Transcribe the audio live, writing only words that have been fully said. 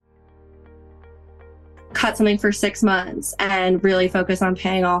cut something for 6 months and really focus on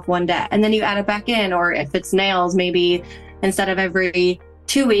paying off one debt. And then you add it back in, or if it's nails, maybe instead of every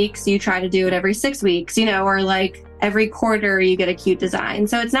 2 weeks, you try to do it every 6 weeks, or like every quarter you get a cute design.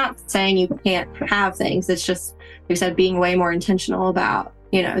 So it's not saying you can't have things. It's just, like I said, being way more intentional about,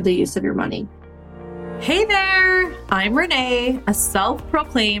 the use of your money. Hey there, I'm Renee, a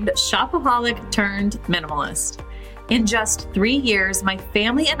self-proclaimed shopaholic turned minimalist. In just 3 years, my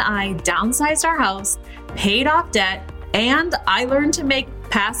family and I downsized our house, paid off debt, and I learned to make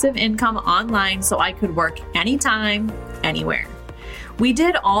passive income online so I could work anytime, anywhere. We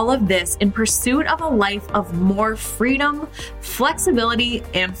did all of this in pursuit of a life of more freedom, flexibility,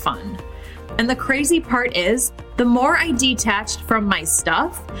 and fun. And the crazy part is, the more I detached from my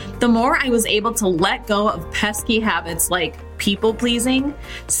stuff, the more I was able to let go of pesky habits like people pleasing,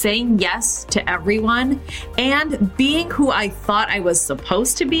 saying yes to everyone, and being who I thought I was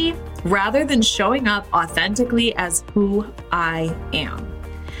supposed to be, rather than showing up authentically as who I am.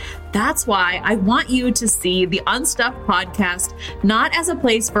 That's why I want you to see the Unstuffed podcast not as a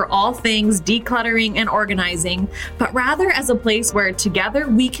place for all things decluttering and organizing, but rather as a place where together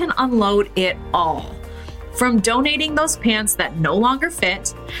we can unload it all. From donating those pants that no longer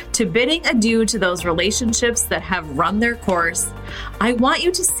fit, to bidding adieu to those relationships that have run their course, I want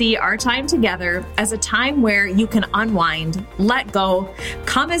you to see our time together as a time where you can unwind, let go,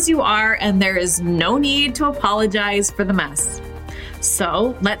 come as you are, and there is no need to apologize for the mess.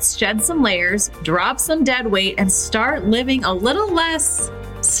 So let's shed some layers, drop some dead weight, and start living a little less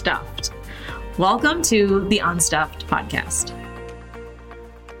stuffed. Welcome to the Unstuffed podcast.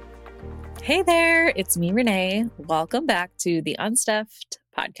 Hey there, it's me, Renee. Welcome back to the Unstuffed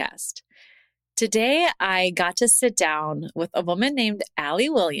podcast. Today, I got to sit down with a woman named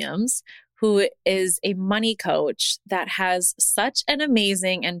Allison Williams, who is a money coach that has such an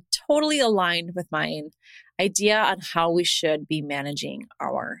amazing and totally aligned with mine idea on how we should be managing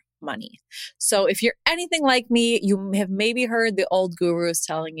our money. So if you're anything like me, you have maybe heard the old gurus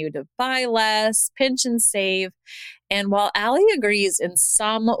telling you to buy less, pinch and save. And while Allie agrees in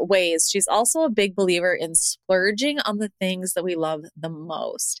some ways, she's also a big believer in splurging on the things that we love the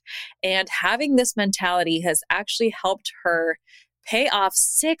most. And having this mentality has actually helped her pay off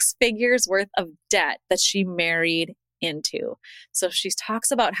 6 figures worth of debt that she married into. So she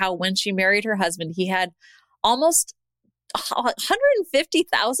talks about how when she married her husband, he had almost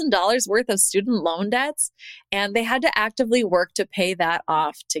 $150,000 worth of student loan debts, and they had to actively work to pay that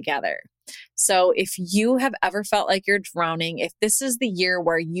off together. So if you have ever felt like you're drowning, if this is the year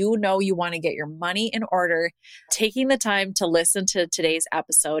where you know you want to get your money in order, taking the time to listen to today's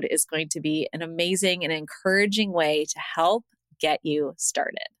episode is going to be an amazing and encouraging way to help get you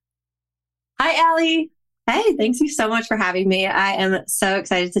started. Hi, Allie. Hey, thanks you so much for having me. I am so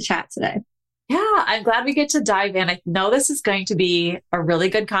excited to chat today. Yeah, I'm glad we get to dive in. I know this is going to be a really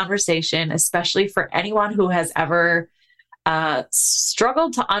good conversation, especially for anyone who has ever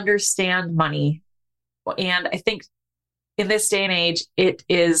struggled to understand money. And I think in this day and age, it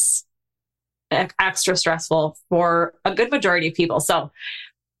is extra stressful for a good majority of people. So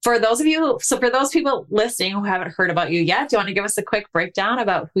for those people listening who haven't heard about you yet, do you want to give us a quick breakdown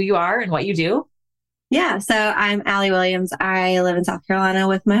about who you are and what you do? Yeah, so I'm Allison Williams. I live in South Carolina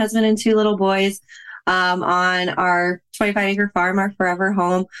with my husband and 2 little boys on our 25-acre farm, our forever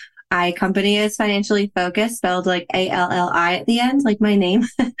home. My company is Financially Focused, spelled like ALLI at the end, like my name.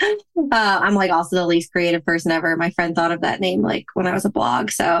 I'm like also the least creative person ever. My friend thought of that name like when I was a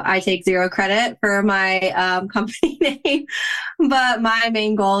blog. So I take 0 credit for my company name. But my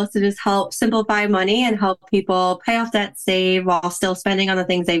main goal is to just help simplify money and help people pay off debt, save while still spending on the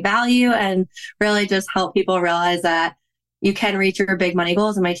things they value, and really just help people realize that you can reach your big money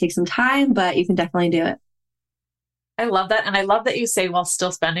goals. It might take some time, but you can definitely do it. I love that. And I love that you say while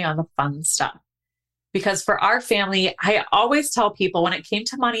still spending on the fun stuff. Because for our family, I always tell people when it came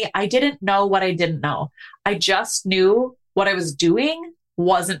to money, I didn't know what I didn't know. I just knew what I was doing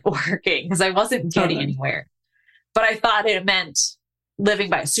wasn't working because I wasn't getting anywhere. But I thought it meant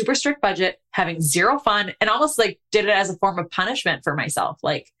living by a super strict budget, having 0 fun, and almost like did it as a form of punishment for myself.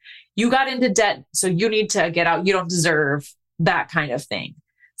 Like, you got into debt, so you need to get out. You don't deserve that kind of thing.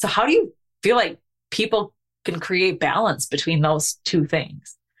 So how do you feel like people can create balance between those 2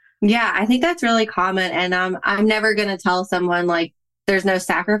 things? Yeah, I think that's really common. And I'm never going to tell someone like there's no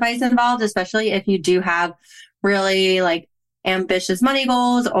sacrifice involved, especially if you do have really like ambitious money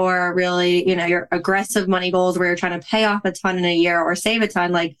goals or really, your aggressive money goals where you're trying to pay off a ton in a year or save a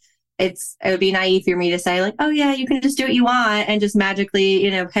ton. Like it would be naive for me to say like, oh yeah, you can just do what you want and just magically,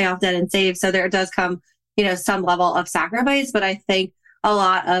 pay off debt and save. So there does come, some level of sacrifice. But I think a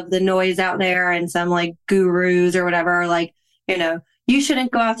lot of the noise out there and some like gurus or whatever are like, you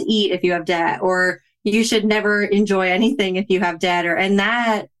shouldn't go out to eat if you have debt, or you should never enjoy anything if you have debt, and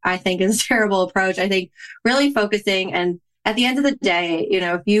that I think is a terrible approach. I think really focusing, and at the end of the day,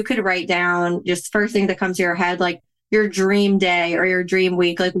 if you could write down just first thing that comes to your head, like your dream day or your dream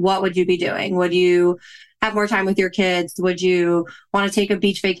week, like what would you be doing? Would you have more time with your kids? Would you want to take a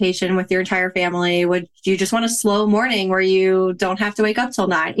beach vacation with your entire family? Would you just want a slow morning where you don't have to wake up till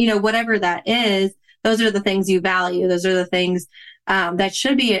 9? Whatever that is, those are the things you value. Those are the things that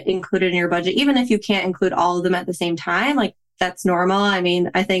should be included in your budget, even if you can't include all of them at the same time. Like that's normal. I mean,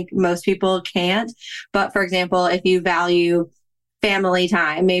 I think most people can't. But for example, if you value family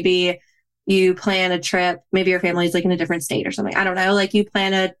time, maybe you plan a trip, maybe your family's like in a different state or something. I don't know. Like you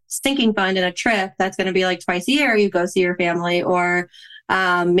plan a sinking fund and a trip that's going to be like twice a year. You go see your family, or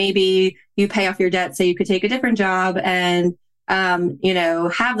maybe you pay off your debt so you could take a different job and,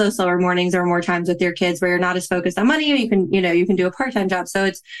 have those slower mornings or more times with your kids where you're not as focused on money. You can do a part-time job. So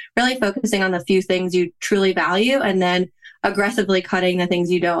it's really focusing on the few things you truly value and then aggressively cutting the things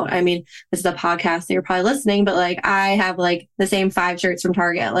you don't. I mean, this is a podcast that you're probably listening, but like I have like the same 5 shirts from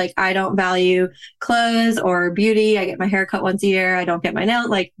Target. Like I don't value clothes or beauty. I get my hair cut once a year. I don't get my nails.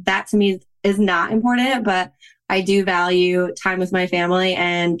 Like that to me is not important, but I do value time with my family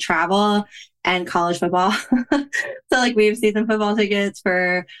and travel and college football. So like we have season football tickets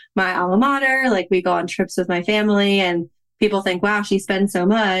for my alma mater. Like we go on trips with my family and people think, wow, she spends so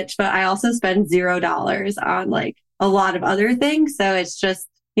much, but I also spend $0 on like a lot of other things. So it's just,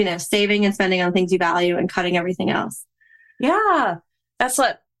 saving and spending on things you value and cutting everything else. Yeah, that's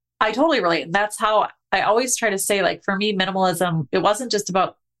what I totally relate. That's how I always try to say, like, for me, minimalism, it wasn't just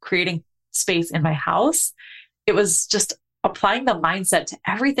about creating space in my house. It was just applying the mindset to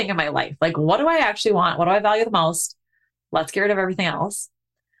everything in my life. Like, what do I actually want? What do I value the most? Let's get rid of everything else.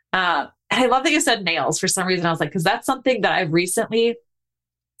 And I love that you said nails for some reason. I was like, because that's something that I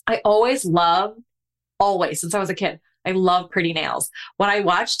always love, since I was a kid. I love pretty nails. When I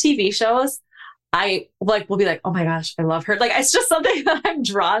watch TV shows, I will be like, oh my gosh, I love her. Like, it's just something that I'm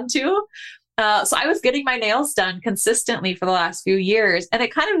drawn to. So I was getting my nails done consistently for the last few years. And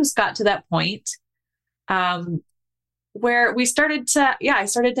it kind of just got to that point where I started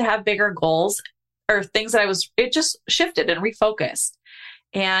to have bigger goals or things that it just shifted and refocused.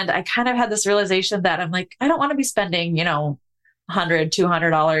 And I kind of had this realization that I'm like, I don't want to be spending, $100,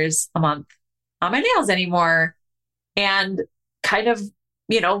 $200 a month on my nails anymore. And kind of,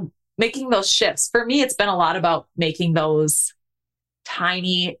 making those shifts. For me, it's been a lot about making those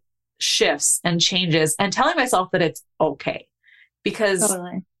tiny shifts and changes and telling myself that it's okay. Because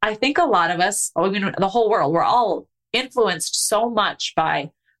totally. I think a lot of us, the whole world, we're all influenced so much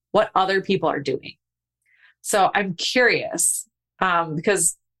by what other people are doing. So I'm curious,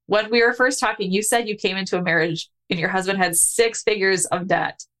 because when we were first talking, you said you came into a marriage and your husband had 6 figures of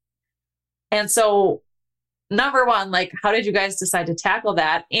debt. And so number one, like, how did you guys decide to tackle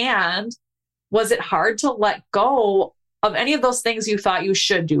that? And was it hard to let go of any of those things you thought you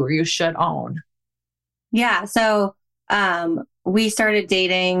should do or you should own? Yeah. So, we started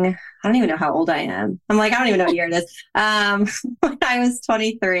dating. I don't even know how old I am. I'm like, I don't even know what year it is. When I was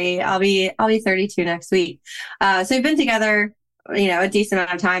 23, I'll be 32 next week. So we've been together, a decent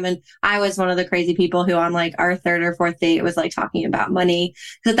amount of time. And I was one of the crazy people who on like our 3rd or 4th date was like talking about money.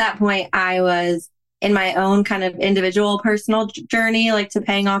 Because at that point I was in my own kind of individual personal journey, like to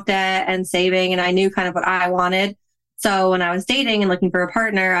paying off debt and saving. And I knew kind of what I wanted. So when I was dating and looking for a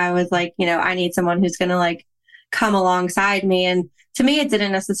partner, I was like, I need someone who's going to like come alongside me. And to me, it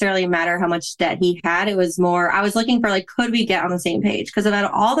didn't necessarily matter how much debt he had. It was more, I was looking for like, could we get on the same page? Because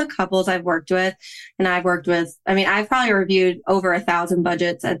about all the couples I've worked with, I've probably reviewed over 1,000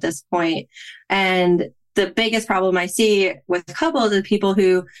 budgets at this point. And the biggest problem I see with couples is people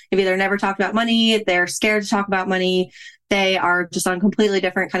who have either never talked about money, they're scared to talk about money, they are just on completely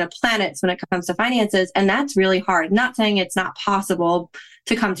different kind of planets when it comes to finances. And that's really hard. Not saying it's not possible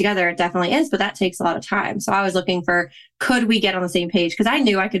to come together. It definitely is, but that takes a lot of time. So I was looking for, could we get on the same page? Because I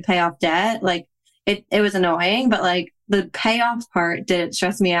knew I could pay off debt. Like it was annoying, but like the payoff part didn't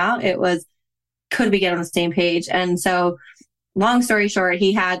stress me out. It was, could we get on the same page? And so long story short,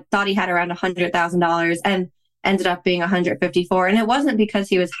 he thought he had around $100,000 and ended up being 154. And it wasn't because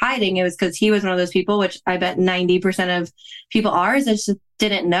he was hiding. It was because he was one of those people, which I bet 90% of people are, is just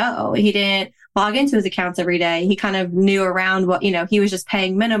didn't know. He didn't log into his accounts every day. He kind of knew around what, he was just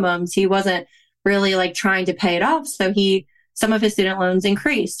paying minimums. He wasn't really like trying to pay it off. So some of his student loans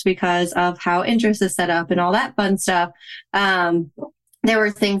increased because of how interest is set up and all that fun stuff. There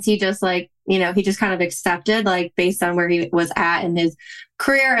were things he just like he just kind of accepted, like, based on where he was at in his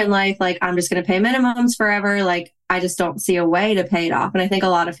career and life, like, I'm just going to pay minimums forever. Like, I just don't see a way to pay it off. And I think a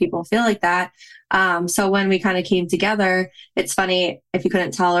lot of people feel like that. So when we kind of came together, it's funny, if you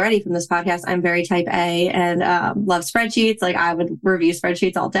couldn't tell already from this podcast, I'm very type A and love spreadsheets. Like, I would review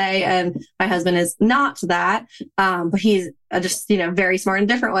spreadsheets all day, and my husband is not that. But he's just, very smart in a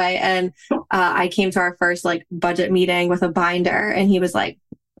different way. And I came to our first like budget meeting with a binder, and he was like,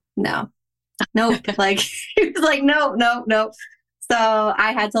 no, nope. Like, he was like, no, no, no. So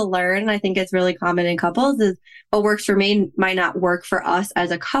I had to learn, and I think it's really common in couples, is what works for me might not work for us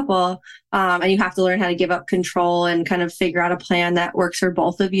as a couple. And you have to learn how to give up control and kind of figure out a plan that works for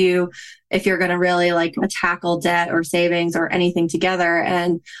both of you if you're going to really like tackle debt or savings or anything together.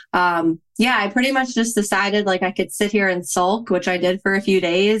 And I pretty much just decided like I could sit here and sulk, which I did for a few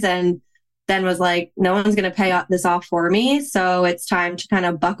days, and then was like, no one's going to pay this off for me. So it's time to kind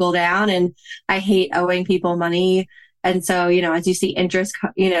of buckle down. And I hate owing people money. And so, as you see interest,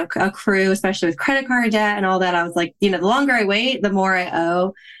 accrue, especially with credit card debt and all that, I was like, the longer I wait, the more I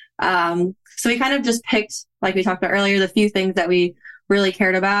owe. So we kind of just picked, like we talked about earlier, the few things that we really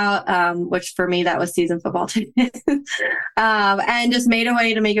cared about, which for me, that was season football tickets, and just made a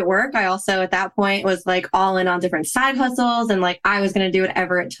way to make it work. I also, at that point, was like all in on different side hustles, and like I was going to do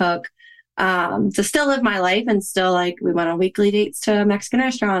whatever it took to still live my life, and still, like, we went on weekly dates to a Mexican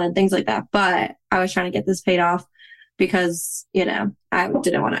restaurant and things like that. But I was trying to get this paid off because, I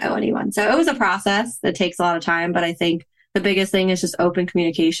didn't want to owe anyone. So it was a process that takes a lot of time. But I think the biggest thing is just open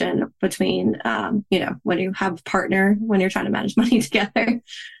communication between, when you have a partner, when you're trying to manage money together.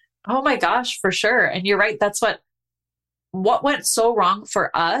 Oh my gosh, for sure. And you're right. That's what went so wrong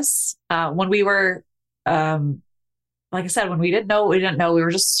for us when we were, like I said, when we didn't know what we didn't know, we were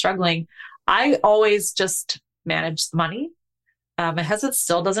just struggling. I always just managed the money. My husband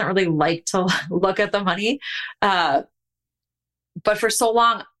still doesn't really like to look at the money. But for so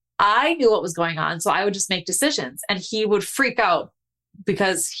long, I knew what was going on. So I would just make decisions, and he would freak out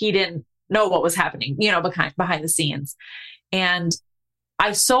because he didn't know what was happening, behind the scenes. And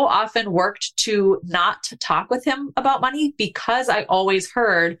I so often worked to not talk with him about money because I always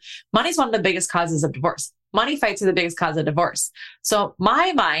heard money's one of the biggest causes of divorce. Money fights are the biggest cause of divorce. So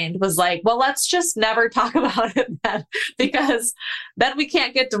my mind was like, well, let's just never talk about it then, because then we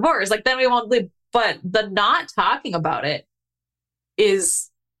can't get divorced. Like, then we won't live. But the not talking about it is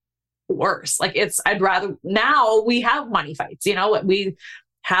worse. Like, I'd rather, now we have money fights, we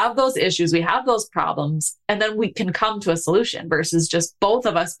have those issues, we have those problems, and then we can come to a solution versus just both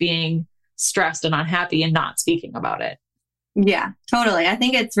of us being stressed and unhappy and not speaking about it. Yeah, totally. I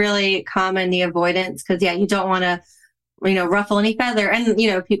think it's really common, the avoidance, because you don't want to, ruffle any feather. And,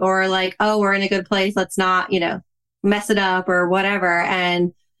 people are like, oh, we're in a good place, let's not, mess it up or whatever.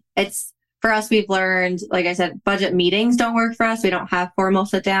 And it's, for us, we've learned, like I said, budget meetings don't work for us. We don't have formal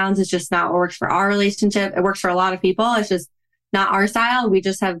sit downs. It's just not what works for our relationship. It works for a lot of people. It's just not our style. We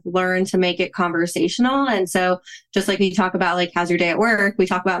just have learned to make it conversational. And so just like we talk about, like, how's your day at work? We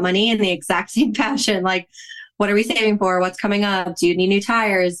talk about money in the exact same fashion. Like, what are we saving for? What's coming up? Do you need new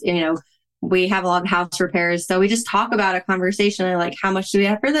tires? We have a lot of house repairs. So we just talk about it conversationally, like, how much do we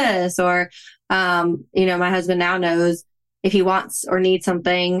have for this? Or, my husband now knows if he wants or needs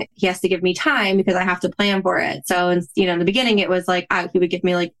something, he has to give me time because I have to plan for it. So, in the beginning, it was like, he would give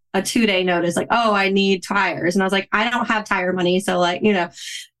me like a 2-day notice, like, oh, I need tires. And I was like, I don't have tire money. So, like,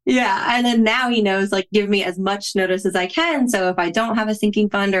 yeah. And then now he knows, like, give me as much notice as I can. So if I don't have a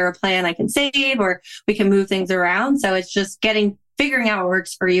sinking fund or a plan, I can save, or we can move things around. So it's just figuring out what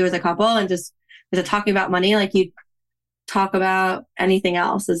works for you as a couple, and just talking about money like you talk about anything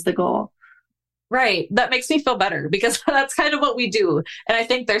else is the goal. Right. That makes me feel better, because that's kind of what we do. And I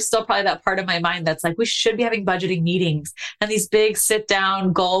think there's still probably that part of my mind that's like, we should be having budgeting meetings and these big sit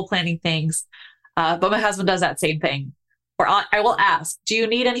down goal planning things. But my husband does that same thing. Or I will ask, do you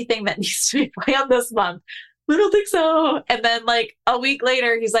need anything that needs to be planned this month? I don't think so. And then, like, a week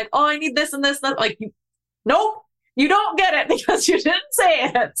later, he's like, oh, I need this and this. And that. Like, nope, you don't get it because you didn't say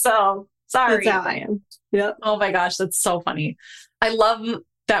it. So sorry. That's how I am. Yep. Oh my gosh, that's so funny. I love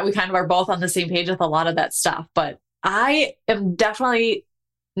that we kind of are both on the same page with a lot of that stuff. But I am definitely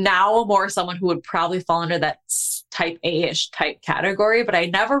now more someone who would probably fall under that type A-ish type category, but I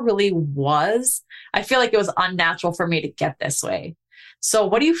never really was. I feel like it was unnatural for me to get this way. So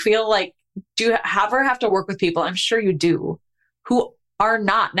what do you feel like? Do you ever have to work with people? I'm sure you do, who are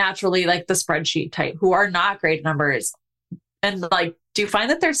not naturally like the spreadsheet type, who are not great at numbers. And, like, do you find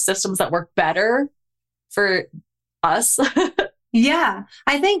that there's systems that work better for us? Yeah.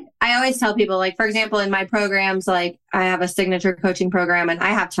 I think I always tell people, like, for example, in my programs, like I have a signature coaching program and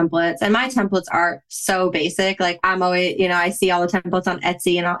I have templates, and my templates are so basic. Like I'm always, I see all the templates on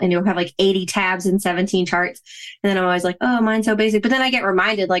Etsy, and you'll have like 80 tabs and 17 charts. And then I'm always like, oh, mine's so basic. But then I get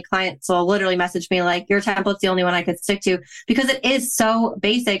reminded, like clients will literally message me like, your template's the only one I could stick to, because it is so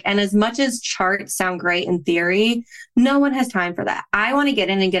basic. And as much as charts sound great in theory, no one has time for that. I want to get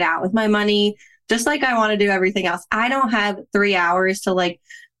in and get out with my money, just like I want to do everything else. I don't have 3 hours to like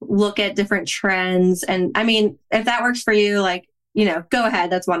look at different trends. And I mean, if that works for you, like, go ahead.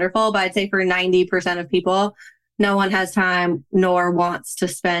 That's wonderful. But I'd say for 90% of people, no one has time nor wants to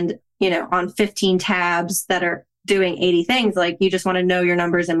spend, on 15 tabs that are doing 80 things. Like you just want to know your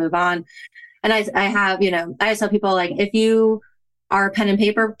numbers and move on. And I have, I tell people, like, if you are a pen and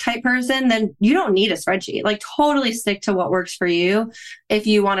paper type person, then you don't need a spreadsheet. Like totally stick to what works for you. If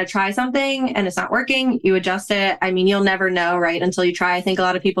you want to try something and it's not working, you adjust it. I mean, you'll never know, right, until you try. I think a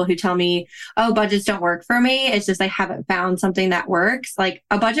lot of people who tell me, oh, budgets don't work for me, it's just they haven't found something that works. Like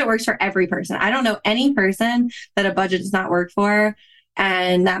a budget works for every person. I don't know any person that a budget does not work for.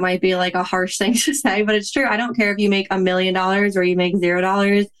 And that might be like a harsh thing to say, but it's true. I don't care if you make $1 million or you make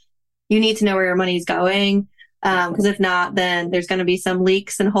 $0. You need to know where your money's going. Because if not, then there's going to be some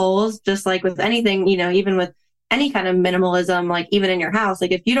leaks and holes, just like with anything, even with any kind of minimalism, like even in your house.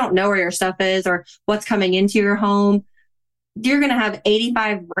 Like if you don't know where your stuff is or what's coming into your home, you're going to have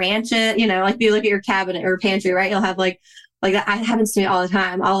 85 branches, like if you look at your cabinet or pantry, right? You'll have like that happens to me all the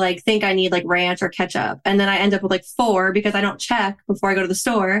time. I'll like think I need like ranch or ketchup. And then I end up with like 4 because I don't check before I go to the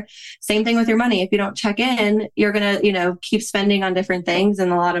store. Same thing with your money. If you don't check in, you're going to, keep spending on different things,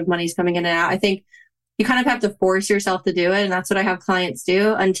 and a lot of money's coming in and out. I think you kind of have to force yourself to do it. And that's what I have clients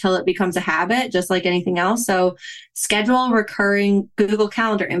do until it becomes a habit, just like anything else. So schedule recurring Google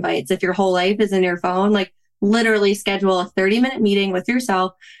Calendar invites. If your whole life is in your phone, like literally schedule a 30-minute meeting with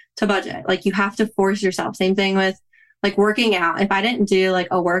yourself to budget. Like you have to force yourself. Same thing with like working out. If I didn't do like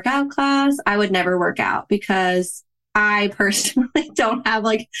a workout class, I would never work out, because I personally don't have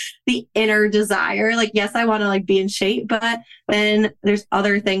like the inner desire. Like, yes, I want to like be in shape, but then there's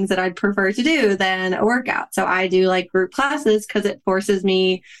other things that I'd prefer to do than a workout. So I do like group classes because it forces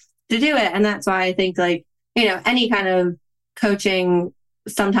me to do it. And that's why I think like, any kind of coaching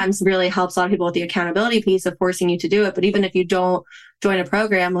sometimes really helps a lot of people with the accountability piece of forcing you to do it. But even if you don't join a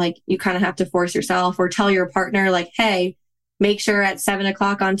program, like you kind of have to force yourself, or tell your partner like, hey, make sure at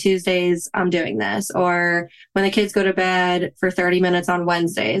 7:00 on Tuesdays, I'm doing this. Or when the kids go to bed for 30 minutes on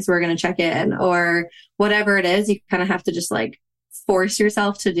Wednesdays, we're going to check in, or whatever it is. You kind of have to just like force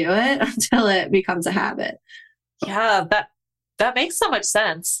yourself to do it until it becomes a habit. Yeah, that makes so much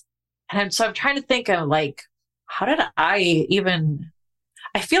sense. And so I'm trying to think of like, how did I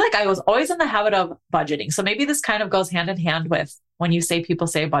feel like I was always in the habit of budgeting. So maybe this kind of goes hand in hand with when people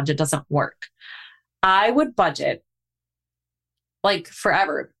say a budget doesn't work. I would budget like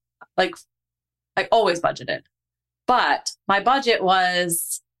forever. Like I always budgeted, but my budget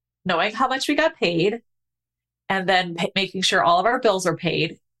was knowing how much we got paid, and then making sure all of our bills were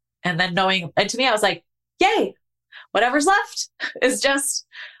paid. And then and to me, I was like, yay, whatever's left is just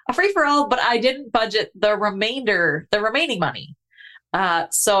a free for all, but I didn't budget the remaining money.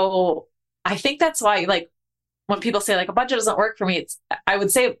 So I think that's why, like, when people say like a budget doesn't work for me, I would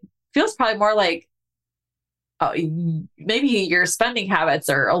say it feels probably more like, oh, maybe your spending habits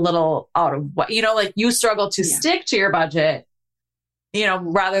are a little out of what, like you struggle to stick to your budget,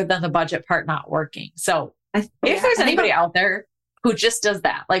 rather than the budget part not working. So if there's anybody out there who just does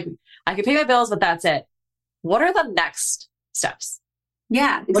that, like I can pay my bills, but that's it. What are the next steps?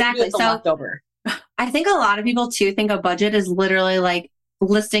 Yeah, exactly. So leftover? I think a lot of people too think a budget is literally like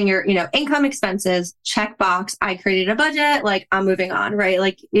listing your, income, expenses, check box. I created a budget, like I'm moving on, right?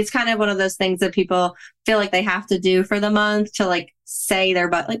 Like it's kind of one of those things that people feel like they have to do for the month to like say their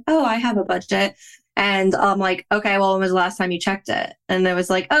like, oh, I have a budget. And I'm like, okay, well, when was the last time you checked it? And it was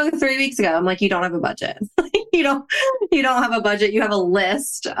like, oh, 3 weeks ago. I'm like, you don't have a budget. you don't have a budget. You have a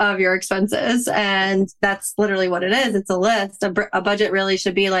list of your expenses. And that's literally what it is. It's a list. A budget really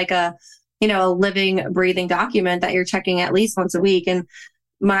should be like a living, breathing document that you're checking at least once a week. And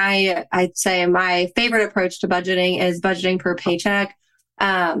I'd say my favorite approach to budgeting is budgeting per paycheck.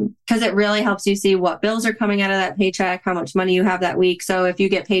 Because it really helps you see what bills are coming out of that paycheck, how much money you have that week. So if you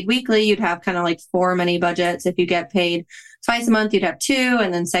get paid weekly, you'd have kind of like 4 mini budgets. If you get paid twice a month, you'd have 2.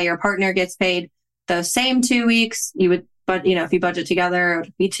 And then say your partner gets paid those same 2 weeks, you would, but if you budget together, it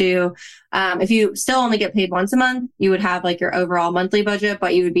would be 2. If you still only get paid once a month, you would have like your overall monthly budget,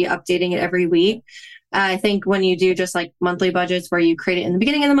 but you would be updating it every week. I think when you do just like monthly budgets where you create it in the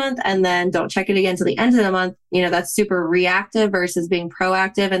beginning of the month and then don't check it again till the end of the month, that's super reactive versus being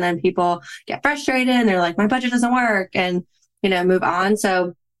proactive. And then people get frustrated and they're like, my budget doesn't work, and, move on.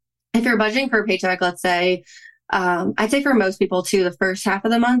 So if you're budgeting for a paycheck, let's say, I'd say for most people too, the first half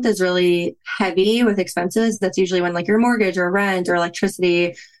of the month is really heavy with expenses. That's usually when like your mortgage or rent or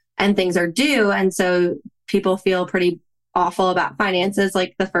electricity and things are due. And so people feel pretty awful about finances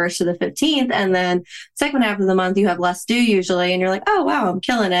like the 1st to the 15th. And then second half of the month, you have less due usually. And you're like, oh, wow, I'm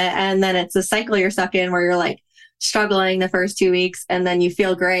killing it. And then it's a cycle you're stuck in where you're like struggling the first 2 weeks and then you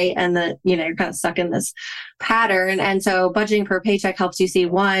feel great. And then, you're kind of stuck in this pattern. And so budgeting per paycheck helps you see,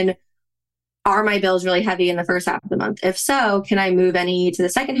 one, are my bills really heavy in the first half of the month? If so, can I move any to the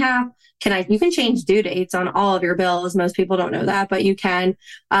second half? You can change due dates on all of your bills. Most people don't know that, but you can.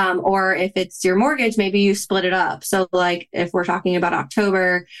 Or if it's your mortgage, maybe you split it up. So like if we're talking about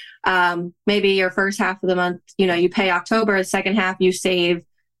October, maybe your first half of the month, you pay October, the second half, you save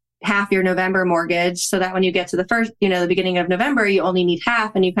half your November mortgage so that when you get to the first, the beginning of November, you only need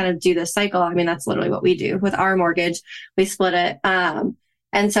half and you kind of do this cycle. I mean, that's literally what we do with our mortgage. We split it.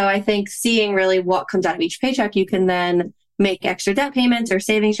 And so I think seeing really what comes out of each paycheck, you can then make extra debt payments or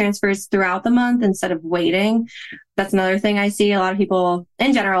savings transfers throughout the month instead of waiting. That's another thing I see. A lot of people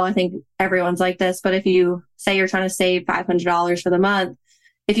in general, I think everyone's like this, but if you say you're trying to save $500 for the month,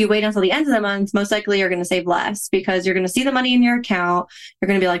 if you wait until the end of the month, most likely you're going to save less because you're going to see the money in your account. You're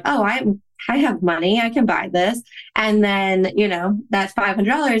going to be like, oh, I have money. I can buy this. And then, that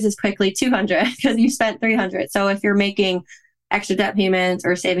 $500 is quickly $200 because you spent $300. So if you're making extra debt payments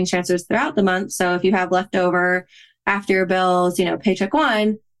or savings transfers throughout the month. So if you have leftover after your bills, paycheck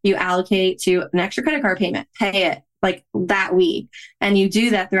one, you allocate to an extra credit card payment, pay it like that week. And you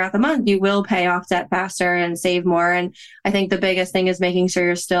do that throughout the month, you will pay off debt faster and save more. And I think the biggest thing is making sure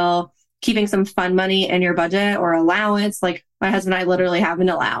you're still keeping some fun money in your budget or allowance. Like my husband and I literally have an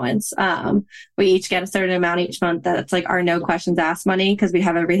allowance. We each get a certain amount each month that's like our no questions asked money because we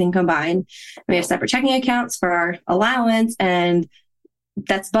have everything combined. And we have separate checking accounts for our allowance and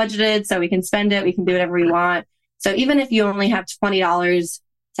that's budgeted so we can spend it. We can do whatever we want. So even if you only have $20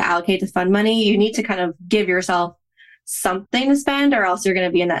 to allocate to fund money, you need to kind of give yourself something to spend or else you're going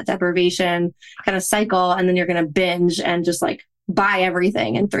to be in that deprivation kind of cycle. And then you're going to binge and just like buy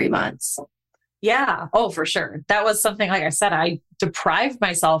everything in 3 months. Yeah. Oh, for sure. That was something, like I said, I deprived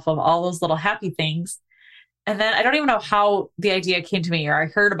myself of all those little happy things. And then I don't even know how the idea came to me or I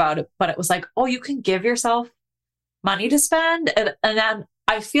heard about it, but it was like, oh, you can give yourself money to spend. And then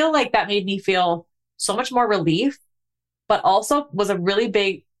I feel like that made me feel so much more relief, but also was a really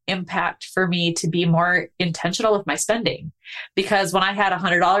big impact for me to be more intentional with my spending. Because when I had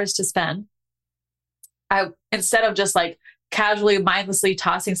 $100 to spend, instead of just like casually, mindlessly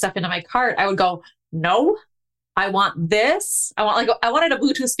tossing stuff into my cart, I would go, no, I want this. I wanted a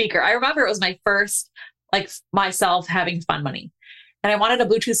Bluetooth speaker. I remember it was my first, like myself having fun money. And I wanted a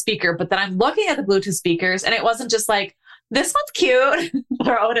Bluetooth speaker, but then I'm looking at the Bluetooth speakers and it wasn't just like, this one's cute,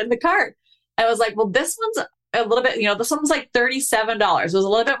 throw it in the cart. I was like, well, this one's a little bit, this one was like $37. It was a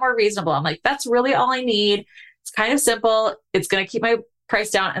little bit more reasonable. I'm like, that's really all I need. It's kind of simple. It's going to keep my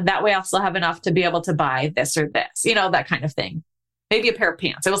price down. And that way I'll still have enough to be able to buy this or this, that kind of thing. Maybe a pair of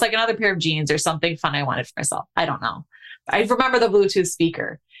pants. It was like another pair of jeans or something fun I wanted for myself. I don't know. I remember the Bluetooth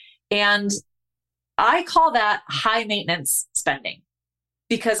speaker. And I call that high maintenance spending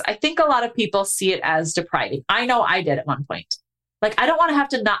because I think a lot of people see it as depriving. I know I did at one point. Like, I want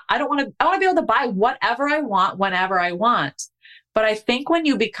to be able to buy whatever I want, whenever I want. But I think when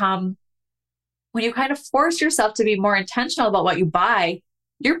you kind of force yourself to be more intentional about what you buy,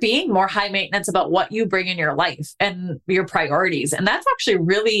 you're being more high maintenance about what you bring in your life and your priorities. And that's actually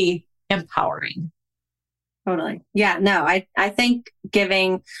really empowering. Totally. Yeah, no, I think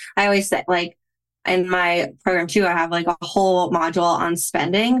I always say like in my program too, I have like a whole module on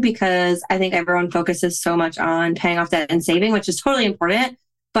spending because I think everyone focuses so much on paying off debt and saving, which is totally important.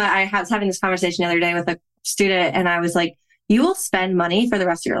 But I was having this conversation the other day with a student and I was like, you will spend money for the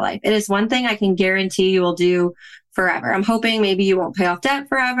rest of your life. It is one thing I can guarantee you will do forever. I'm hoping maybe you won't pay off debt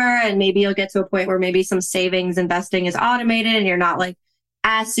forever. And maybe you'll get to a point where maybe some savings investing is automated and you're not like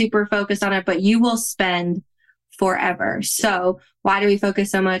as super focused on it, but you will spend forever. So why do we focus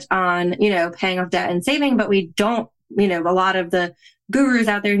so much on, paying off debt and saving, but we don't, a lot of the gurus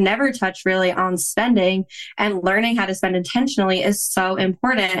out there never touch really on spending, and learning how to spend intentionally is so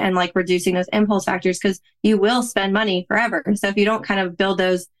important, and like reducing those impulse factors because you will spend money forever. So if you don't kind of build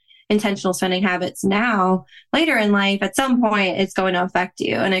those intentional spending habits now, later in life, at some point, it's going to affect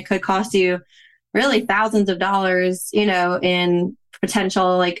you and it could cost you really thousands of dollars, in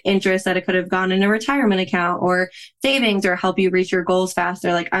potential like interest that it could have gone in a retirement account or savings or help you reach your goals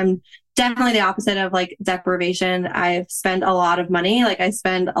faster. Like I'm definitely the opposite of like deprivation. I've spent a lot of money. Like I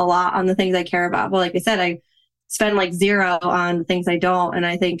spend a lot on the things I care about. But like I said, I spend like zero on the things I don't. And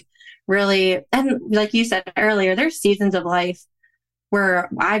I think really, and like you said earlier, there's seasons of life where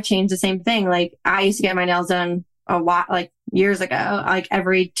I've changed the same thing. Like I used to get my nails done a lot, like years ago, like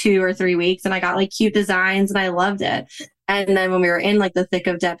every 2 or 3 weeks. And I got like cute designs and I loved it. And then when we were in like the thick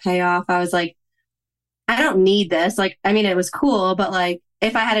of debt payoff, I was like, I don't need this. Like, I mean, it was cool, but like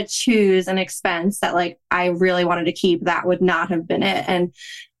if I had to choose an expense that like I really wanted to keep, that would not have been it. And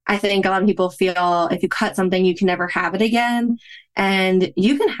I think a lot of people feel if you cut something, you can never have it again. And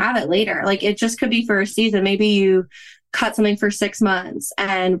you can have it later. Like it just could be for a season. Maybe you cut something for 6 months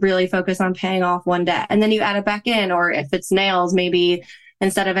and really focus on paying off one debt. And then you add it back in. Or if it's nails, maybe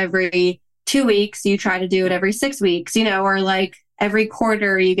instead of every 2 weeks, you try to do it every 6 weeks, or like every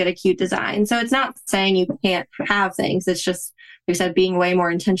quarter you get a cute design. So it's not saying you can't have things. It's just, like I said, being way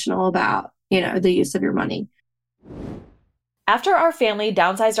more intentional about, the use of your money. After our family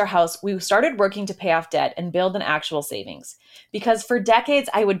downsized our house, we started working to pay off debt and build an actual savings. Because for decades,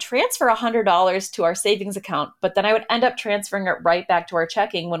 I would transfer $100 to our savings account, but then I would end up transferring it right back to our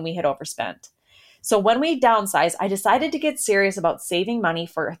checking when we had overspent. So when we downsized, I decided to get serious about saving money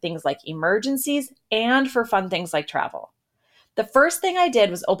for things like emergencies and for fun things like travel. The first thing I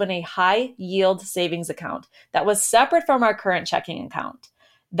did was open a high yield savings account that was separate from our current checking account.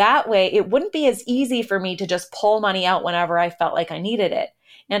 That way, it wouldn't be as easy for me to just pull money out whenever I felt like I needed it.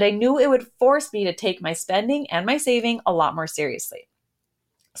 And I knew it would force me to take my spending and my saving a lot more seriously.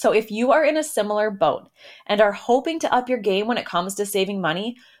 So if you are in a similar boat and are hoping to up your game when it comes to saving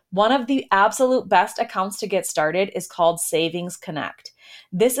money, one of the absolute best accounts to get started is called Savings Connect.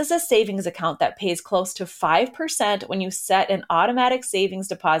 This is a savings account that pays close to 5% when you set an automatic savings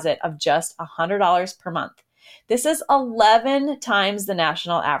deposit of just $100 per month. This is 11 times the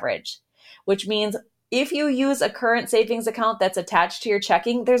national average, which means if you use a current savings account that's attached to your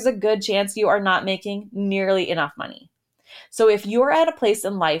checking, there's a good chance you are not making nearly enough money. So if you're at a place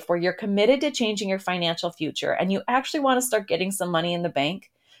in life where you're committed to changing your financial future and you actually want to start getting some money in the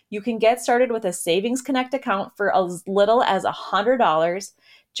bank, you can get started with a Savings Connect account for as little as $100.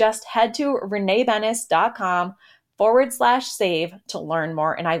 Just head to reneebenes.com/save to learn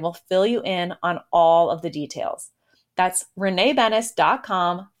more, and I will fill you in on all of the details. That's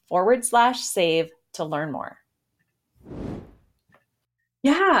reneebenes.com/save to learn more.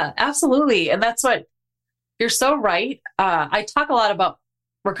 Yeah, absolutely. And that's what you're so right. I talk a lot about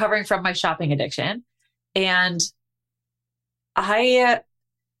recovering from my shopping addiction, and I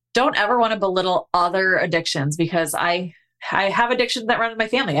don't ever want to belittle other addictions because I have addictions that run in my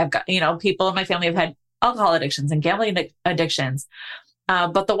family. I've got, people in my family have had alcohol addictions and gambling addictions.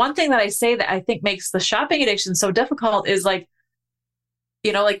 But the one thing that I say that I think makes the shopping addiction so difficult is like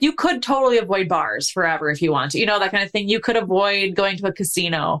you could totally avoid bars forever if you want to, that kind of thing. You could avoid going to a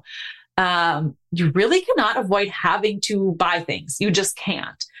casino. You really cannot avoid having to buy things. You just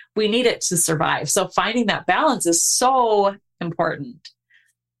can't. We need it to survive. So finding that balance is so important.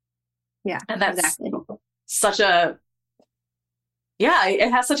 Yeah. And that's exactly it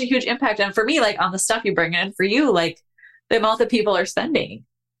has such a huge impact. And for me, like on the stuff you bring in, for you, like the amount that people are spending.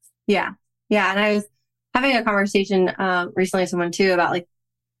 Yeah. Yeah. And I was having a conversation recently with someone too about like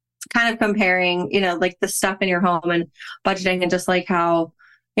kind of comparing, like the stuff in your home and budgeting, and just like how,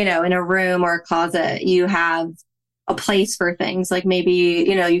 in a room or a closet, you have a place for things. Like maybe,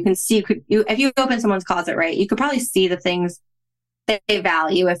 you can see, if you open someone's closet, right, you could probably see the things that they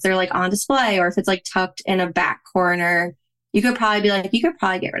value if they're like on display, or if it's like tucked in a back corner. You could probably be like, you could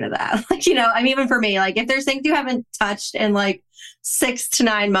probably get rid of that. Like, I mean, even for me, like if there's things you haven't touched in like 6 to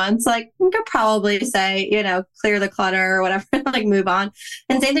 9 months, like you could probably say, clear the clutter or whatever, like move on.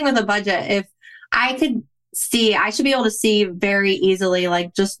 And same thing with a budget. If I should be able to see very easily,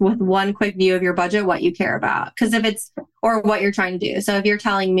 like just with one quick view of your budget, what you care about. Because or what you're trying to do. So if you're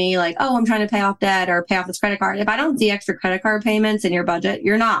telling me like, oh, I'm trying to pay off debt or pay off this credit card, if I don't see extra credit card payments in your budget,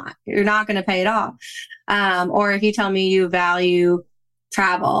 you're not going to pay it off. Or if you tell me you value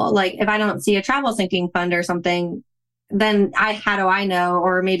travel, like if I don't see a travel sinking fund or something, then how do I know?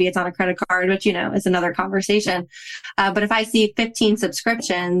 Or maybe it's on a credit card, which, is another conversation. But if I see 15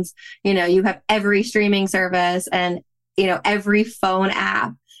 subscriptions, you have every streaming service and, every phone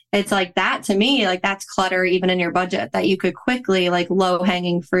app, it's like that to me, like that's clutter even in your budget that you could quickly, like low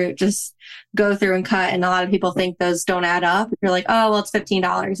hanging fruit, just go through and cut. And a lot of people think those don't add up. You're like, oh, well, it's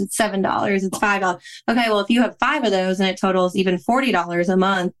 $15. It's $7. It's $5. Okay. Well, if you have 5 of those and it totals even $40 a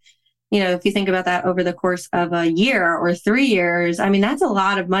month, if you think about that over the course of a year or 3 years, I mean, that's a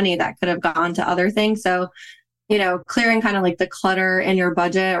lot of money that could have gone to other things. So, clearing kind of like the clutter in your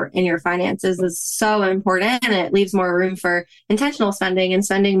budget or in your finances is so important. And it leaves more room for intentional spending and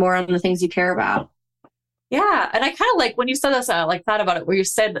spending more on the things you care about. Yeah. And I kind of like when you said this, thought about it where you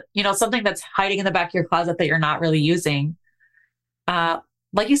said, something that's hiding in the back of your closet that you're not really using.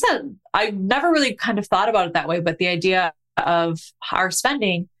 Like you said, I never really kind of thought about it that way, but the idea of our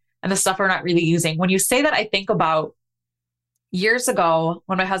spending and the stuff we're not really using. When you say that, I think about years ago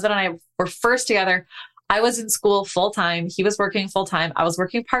when my husband and I were first together. I was in school full time. He was working full time. I was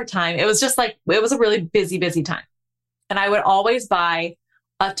working part time. It was just like, it was a really busy, busy time. And I would always buy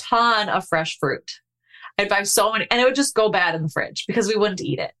a ton of fresh fruit. I'd buy so many, and it would just go bad in the fridge because we wouldn't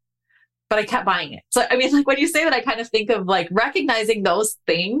eat it. But I kept buying it. So, I mean, like when you say that, I kind of think of like recognizing those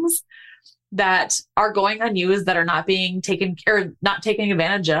things that are going unused, that are not being taken or not taking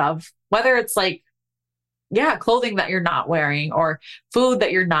advantage of, whether it's like, clothing that you're not wearing or food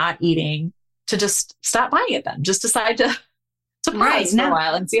that you're not eating, to just stop buying it then. Just decide to pause for a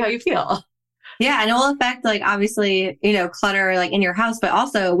while and see how you feel. Yeah. And it will affect like, obviously, clutter like in your house, but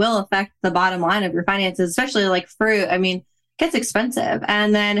also will affect the bottom line of your finances, especially like fruit. I mean, it gets expensive.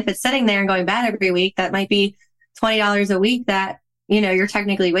 And then if it's sitting there and going bad every week, that might be $20 a week that, you're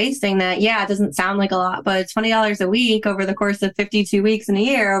technically wasting that. Yeah. It doesn't sound like a lot, but $20 a week over the course of 52 weeks in a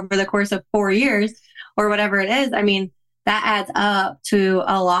year, over the course of 4 years or whatever it is. I mean, that adds up to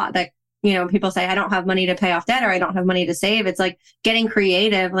a lot that, people say, I don't have money to pay off debt or I don't have money to save. It's like getting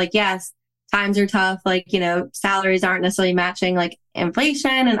creative. Like, yes, times are tough. Like, salaries aren't necessarily matching like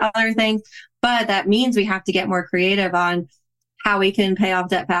inflation and other things, but that means we have to get more creative on how we can pay off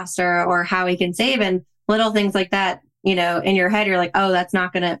debt faster or how we can save, and little things like that. In your head, you're like, oh, that's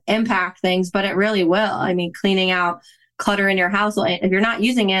not going to impact things, but it really will. I mean, cleaning out clutter in your house, if you're not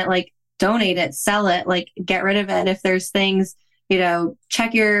using it, like donate it, sell it, like get rid of it. If there's things,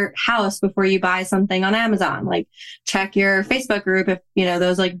 check your house before you buy something on Amazon, like check your Facebook group. If,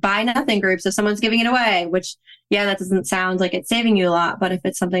 those like buy nothing groups, if someone's giving it away, which, that doesn't sound like it's saving you a lot, but if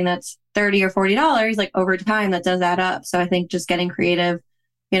it's something that's $30 or $40, like over time, that does add up. So I think just getting creative,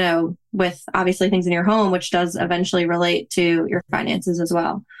 with obviously things in your home, which does eventually relate to your finances as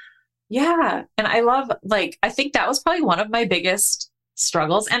well. Yeah. And I love, I think that was probably one of my biggest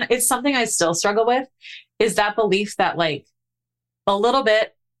struggles. And it's something I still struggle with, is that belief that like, a little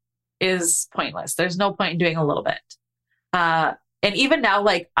bit is pointless. There's no point in doing a little bit. And even now,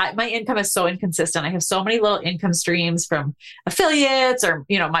 like my income is so inconsistent. I have so many little income streams from affiliates or,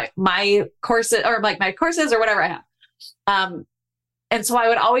 my courses or like my courses or whatever I have. And so I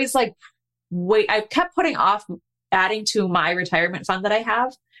would always like, I kept putting off adding to my retirement fund that I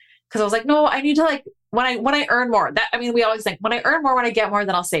have. Cause I was like, no, I need to like, when I earn more we always think when I earn more, when I get more,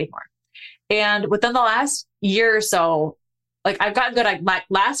 then I'll save more. And within the last year or so, like I've gotten good.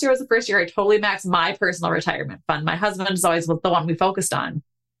 Last year was the first year I totally maxed my personal retirement fund. My husband is always the one we focused on.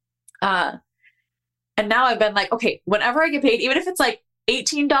 And now I've been like, okay, whenever I get paid, even if it's like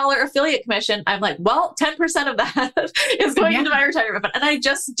 $18 affiliate commission, I'm like, well, 10% of that is going into my retirement fund. And I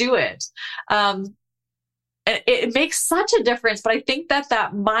just do it. And it makes such a difference. But I think that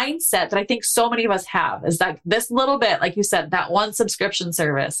mindset that I think so many of us have is that this little bit, like you said, that one subscription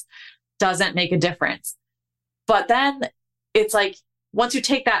service doesn't make a difference. But then it's like, once you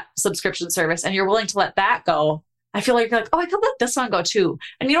take that subscription service and you're willing to let that go, I feel like you're like, oh, I could let this one go too.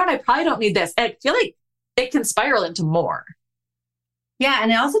 And you know what? I probably don't need this. And I feel like it can spiral into more. Yeah.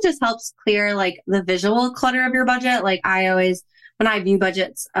 And it also just helps clear like the visual clutter of your budget. Like I always, when I view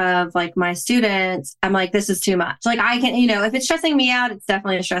budgets of like my students, I'm like, this is too much. Like I can, if it's stressing me out, it's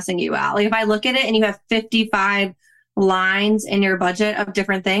definitely stressing you out. Like if I look at it and you have 55 lines in your budget of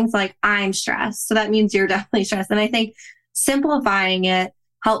different things, like I'm stressed. So that means you're definitely stressed. And I think simplifying it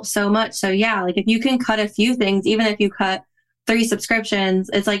helps so much. So yeah, like if you can cut a few things, even if you cut 3 subscriptions,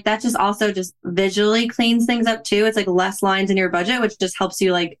 it's like that just also just visually cleans things up too. It's like less lines in your budget, which just helps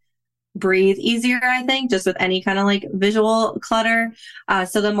you like breathe easier, I think, just with any kind of like visual clutter.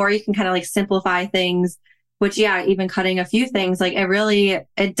 So the more you can kind of like simplify things, which even cutting a few things, like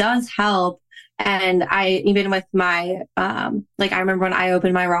it does help. And I, even with my, like I remember when I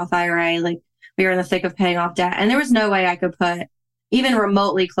opened my Roth IRA, like we were in the thick of paying off debt and there was no way I could put even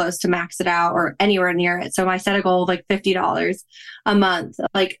remotely close to max it out or anywhere near it. So I set a goal of like $50 a month,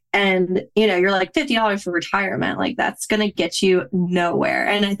 like, and you're like $50 for retirement, like that's going to get you nowhere.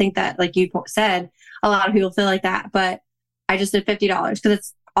 And I think that, like you said, a lot of people feel like that, but I just did $50 because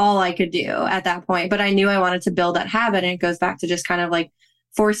it's all I could do at that point. But I knew I wanted to build that habit. And it goes back to just kind of like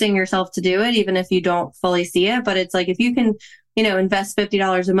forcing yourself to do it, even if you don't fully see it. But it's like, if you can invest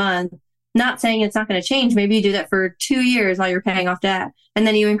 $50 a month. Not saying it's not going to change. Maybe you do that for 2 years while you're paying off debt, and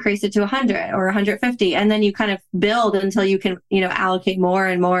then you increase it to 100 or 150, and then you kind of build until you can, allocate more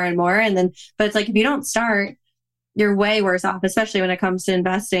and more and more. And then, but it's like, if you don't start, you're way worse off, especially when it comes to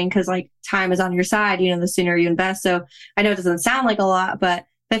investing, because like time is on your side, the sooner you invest. So I know it doesn't sound like a lot, but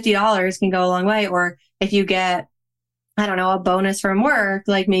 $50 can go a long way. Or if you get, I don't know, a bonus from work,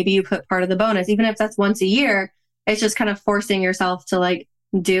 like maybe you put part of the bonus, even if that's once a year, it's just kind of forcing yourself to like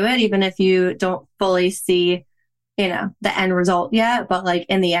do it, even if you don't fully see, the end result yet. But like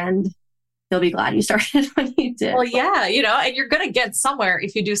in the end, you'll be glad you started when you did. Well, yeah, and you're going to get somewhere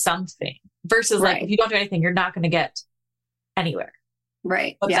if you do something versus like, if you don't do anything, you're not going to get anywhere.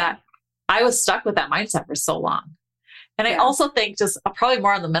 Right. But I was stuck with that mindset for so long. And I also think just probably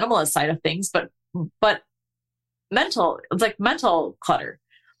more on the minimalist side of things, but it's like mental clutter.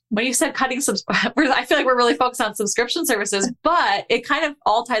 When you said cutting I feel like we're really focused on subscription services, but it kind of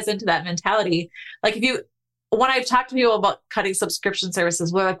all ties into that mentality. Like when I've talked to people about cutting subscription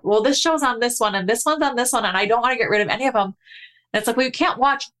services, we're like, well, this show's on this one and this one's on this one, and I don't want to get rid of any of them. And it's like, well, you can't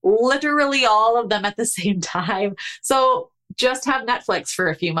watch literally all of them at the same time. So just have Netflix for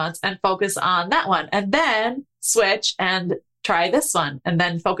a few months and focus on that one, and then switch and try this one, and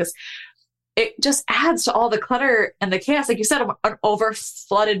then focus. It just adds to all the clutter and the chaos. Like you said, an over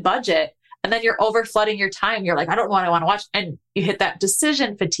flooded budget, and then you're over flooding your time. You're like, I don't know what I want to watch. And you hit that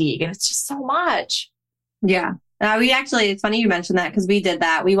decision fatigue, and it's just so much. Yeah. It's funny you mentioned that, because we did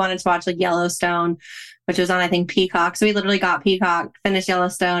that. We wanted to watch like Yellowstone, which was on, I think, Peacock. So we literally got Peacock, finished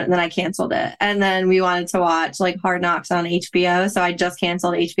Yellowstone, and then I canceled it. And then we wanted to watch like Hard Knocks on HBO. So I just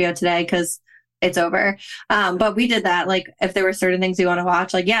canceled HBO today because it's over. But we did that. Like if there were certain things we want to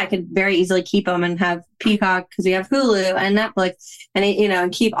watch, like, I could very easily keep them and have Peacock because we have Hulu and Netflix and,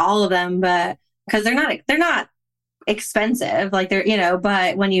 and keep all of them. But because they're not expensive, like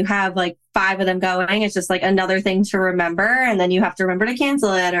but when you have like 5 of them going, it's just like another thing to remember. And then you have to remember to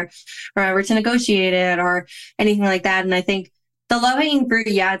cancel it or remember to negotiate it or anything like that. And I think the low hanging fruit,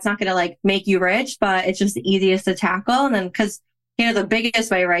 it's not going to like make you rich, but it's just the easiest to tackle. And then because the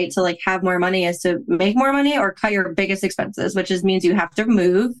biggest way, right, to like have more money is to make more money or cut your biggest expenses, which means you have to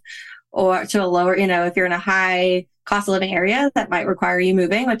move or to a lower, if you're in a high cost of living area, that might require you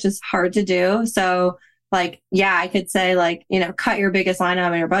moving, which is hard to do. So like, I could say like, cut your biggest line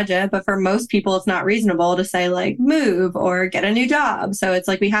out of your budget, but for most people, it's not reasonable to say like move or get a new job. So it's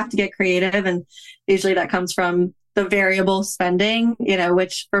like, we have to get creative. And usually that comes from the variable spending,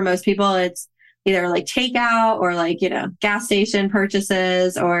 which for most people, it's either like takeout or like, gas station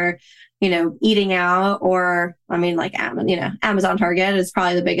purchases or, eating out or, like, Amazon Target is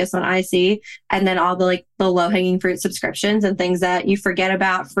probably the biggest one I see. And then all the low hanging fruit subscriptions and things that you forget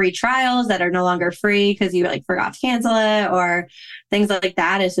about, free trials that are no longer free because you like forgot to cancel it or things like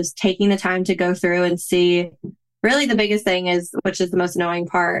that. Is just taking the time to go through and see. Really the biggest thing is, which is the most annoying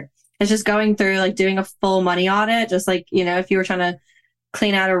part, is just going through like doing a full money audit. Just like, if you were trying to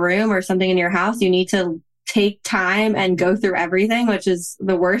clean out a room or something in your house, you need to take time and go through everything, which is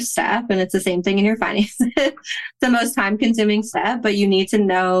the worst step. And it's the same thing in your finances. The most time consuming step, but you need to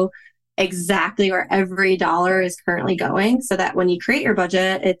know exactly where every dollar is currently going so that when you create your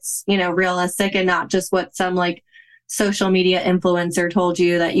budget, it's, realistic and not just what some like social media influencer told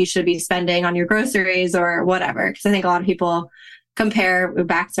you that you should be spending on your groceries or whatever. Cause I think a lot of people compare,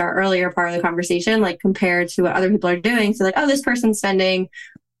 back to our earlier part of the conversation, like compare to what other people are doing. So like, oh, this person's spending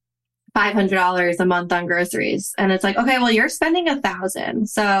 $500 a month on groceries. And it's like, okay, well, you're spending $1,000.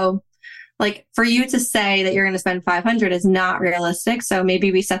 So like for you to say that you're going to spend 500 is not realistic. So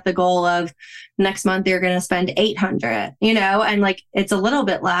maybe we set the goal of next month, you're going to spend 800, and like, it's a little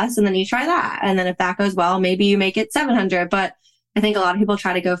bit less. And then you try that. And then if that goes well, maybe you make it 700. But I think a lot of people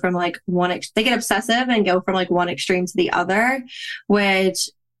try to go from like they get obsessive and go from like one extreme to the other, which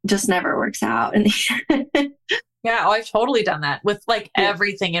just never works out. Yeah, I've totally done that with like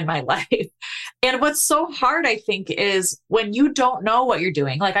everything in my life. And what's so hard, I think, is when you don't know what you're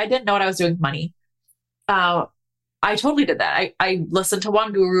doing. Like I didn't know what I was doing with money. I totally did that. I listened to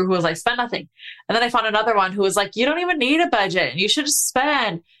one guru who was like, spend nothing. And then I found another one who was like, you don't even need a budget and you should just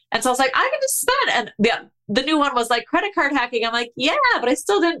spend. And so I was like, I can just spend. And the new one was like credit card hacking. I'm like, yeah, but I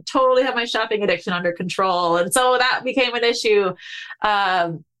still didn't totally have my shopping addiction under control. And so that became an issue.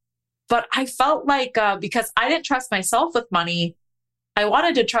 But I felt like because I didn't trust myself with money, I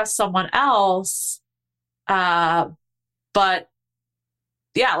wanted to trust someone else. But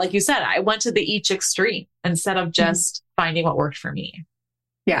yeah, like you said, I went to the each extreme instead of just finding what worked for me.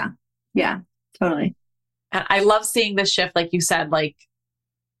 Yeah, totally. And I love seeing this shift, like you said, like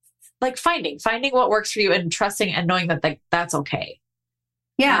like finding what works for you and trusting and knowing that that's okay.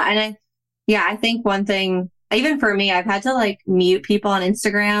 Yeah. I think one thing, even for me, I've had to like mute people on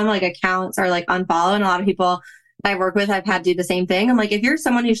Instagram, like accounts, or like unfollow. And a lot of people I work with, I've had to do the same thing. I'm like, if you're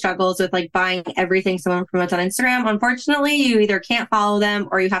someone who struggles with like buying everything someone promotes on Instagram, unfortunately, you either can't follow them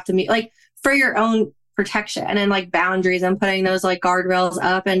or you have to mute, like, for your own protection and like boundaries and putting those like guardrails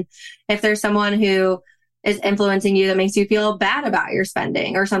up. And if there's someone who is influencing you that makes you feel bad about your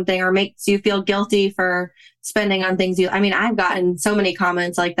spending or something, or makes you feel guilty for spending on things I've gotten so many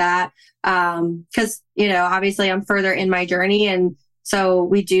comments like that. Cause obviously I'm further in my journey. And so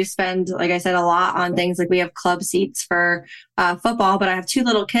we do spend, like I said, a lot on things like we have club seats for football, but I have 2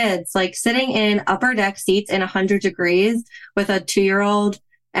 little kids, like sitting in upper deck seats in 100 degrees with a 2-year-old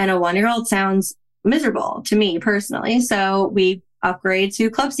and a 1-year-old sounds miserable to me personally. So we upgrade to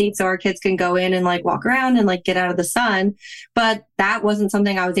club seats so our kids can go in and like walk around and like get out of the sun. But that wasn't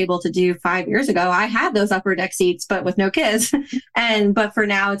something I was able to do 5 years ago. I had those upper deck seats, but with no kids. But for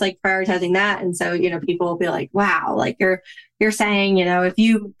now, it's like prioritizing that. And so, people will be like, wow, like you're saying, if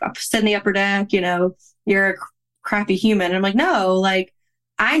you sit in the upper deck, you're a crappy human. And I'm like, no, like,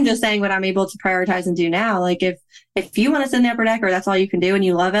 I'm just saying what I'm able to prioritize and do now. Like if you want to sit in the upper deck or that's all you can do and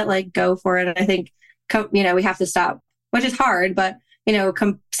you love it, like go for it. And I think, we have to stop, which is hard, but,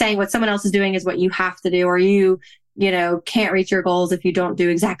 saying what someone else is doing is what you have to do, or you can't reach your goals if you don't do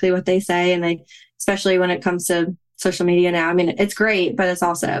exactly what they say. And especially when it comes to social media now, I mean, it's great, but it's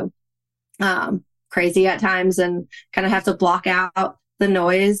also crazy at times, and kind of have to block out the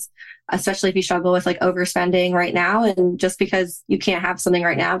noise, especially if you struggle with like overspending right now. And just because you can't have something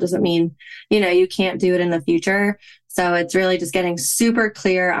right now doesn't mean, you can't do it in the future. So it's really just getting super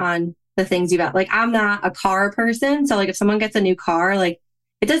clear on the things you got. Like, I'm not a car person. So like if someone gets a new car, like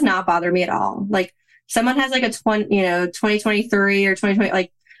it does not bother me at all. Like someone has like a 2023 or 2020,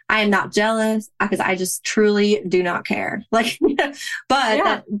 like I am not jealous because I just truly do not care. Like,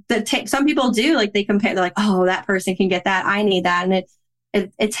 but some people do, like they compare, they're like, oh, that person can get that, I need that. And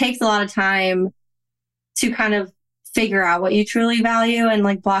it takes a lot of time to kind of figure out what you truly value and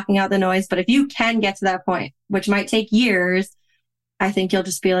like blocking out the noise. But if you can get to that point, which might take years, I think you'll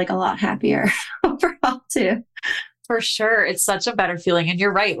just be like a lot happier overall too. For sure. It's such a better feeling. And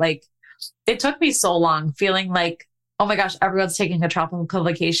you're right. Like it took me so long feeling like, oh my gosh, everyone's taking a tropical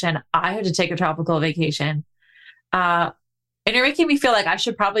vacation. I had to take a tropical vacation. And you're making me feel like I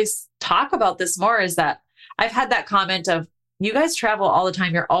should probably talk about this more, is that I've had that comment of, you guys travel all the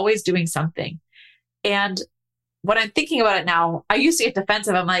time. You're always doing something. And when I'm thinking about it now, I used to get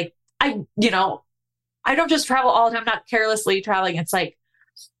defensive. I'm like, I don't just travel all the time, not carelessly traveling. It's like,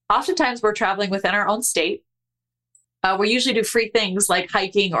 oftentimes we're traveling within our own state. We usually do free things like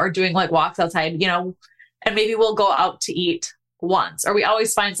hiking or doing like walks outside, and maybe we'll go out to eat once, or we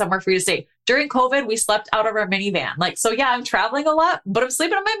always find somewhere free to stay. During COVID, we slept out of our minivan. Like, so yeah, I'm traveling a lot, but I'm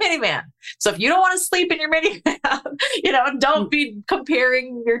sleeping in my minivan. So if you don't want to sleep in your minivan, don't be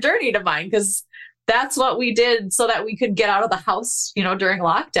comparing your journey to mine, because that's what we did so that we could get out of the house, during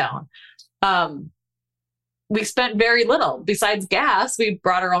lockdown. We spent very little besides gas. We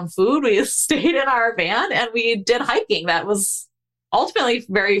brought our own food. We stayed in our van and we did hiking. That was ultimately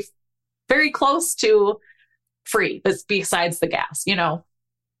very, very close to free, besides the gas,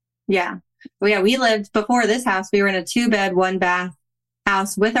 Yeah. Well, yeah, we lived before this house. We were in a 2-bed, 1-bath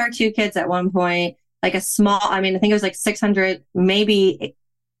house with our 2 kids at one point, like a small, I think it was like 600, maybe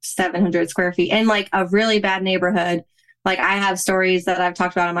 700 square feet in like a really bad neighborhood. Like I have stories that I've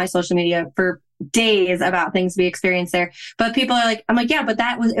talked about on my social media for days about things we experienced there. But people are like, I'm like, yeah, but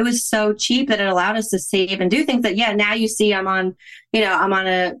it was so cheap that it allowed us to save and do things that, yeah, now you see I'm on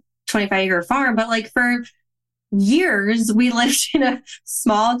a 25-acre farm, but like for years we lived in a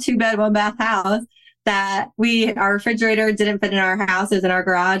small 2-bed, 1-bath house that our refrigerator didn't fit in our house. It was in our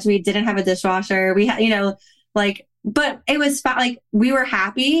garage. We didn't have a dishwasher. We had, but it was like, we were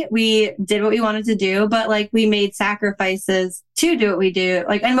happy. We did what we wanted to do, but like we made sacrifices to do what we do.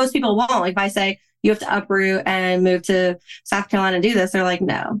 Like, and most people won't. Like if I say you have to uproot and move to South Carolina and do this, they're like,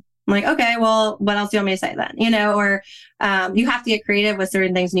 no. I'm like, okay, well, what else do you want me to say then? Or you have to get creative with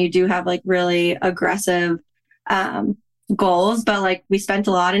certain things, and you do have like really aggressive goals, but like we spent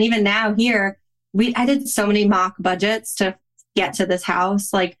a lot. And even now here, I did so many mock budgets to get to this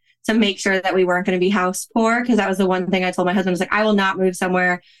house, like to make sure that we weren't going to be house poor. Cause that was the one thing I told my husband, was like, I will not move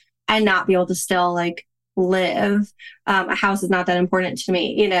somewhere and not be able to still like live. A house is not that important to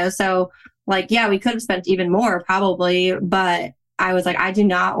me, So like, yeah, we could have spent even more probably, but I was like, I do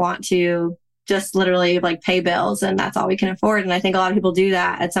not want to just literally like pay bills and that's all we can afford. And I think a lot of people do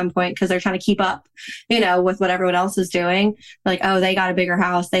that at some point because they're trying to keep up, with what everyone else is doing. Like, oh, they got a bigger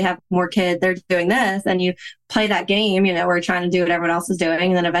house, they have more kids, they're doing this. And you play that game, we're trying to do what everyone else is doing.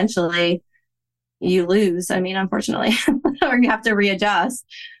 And then eventually you lose. I mean, unfortunately, or you have to readjust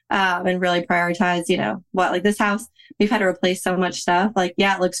and really prioritize, like this house, we've had to replace so much stuff. Like,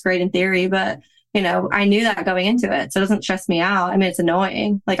 yeah, it looks great in theory, but I knew that going into it. So it doesn't stress me out. I mean, it's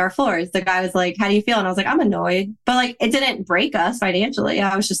annoying. Like our floors, the guy was like, how do you feel? And I was like, I'm annoyed, but like, it didn't break us financially.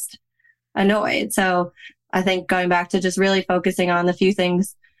 I was just annoyed. So I think going back to just really focusing on the few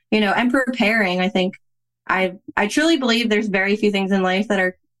things, and preparing, I think I truly believe there's very few things in life that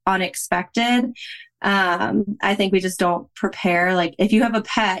are unexpected. I think we just don't prepare. Like if you have a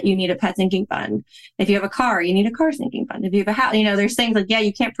pet, you need a pet sinking fund. If you have a car, you need a car sinking fund. If you have a house, there's things like, yeah,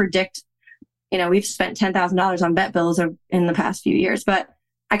 you can't predict. We've spent $10,000 on vet bills in the past few years, but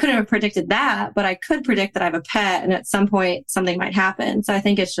I couldn't have predicted that, but I could predict that I have a pet and at some point something might happen. So I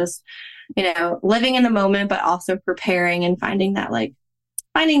think it's just, living in the moment, but also preparing and finding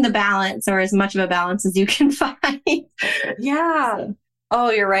the balance, or as much of a balance as you can find. Yeah. So. Oh,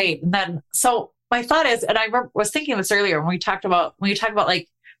 you're right. And then, so my thought is, and I was thinking this earlier when you talk about like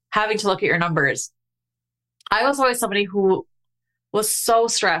having to look at your numbers. I was always somebody who was so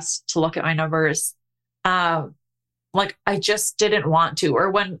stressed to look at my numbers. Like I just didn't want to,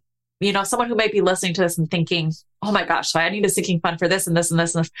 or when, someone who might be listening to this and thinking, oh my gosh, so I need a sinking fund for this and this and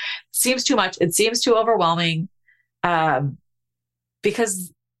this and this. It seems too much. It seems too overwhelming.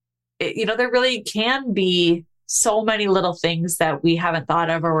 Because there really can be so many little things that we haven't thought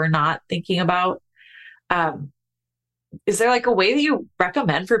of or we're not thinking about. Is there like a way that you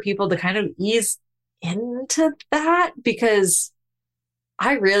recommend for people to kind of ease into that? Because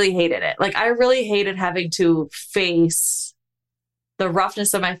I really hated it. Like I really hated having to face the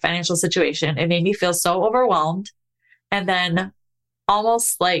roughness of my financial situation. It made me feel so overwhelmed. And then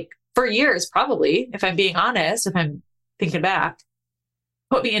almost like for years, probably, if I'm being honest, if I'm thinking back,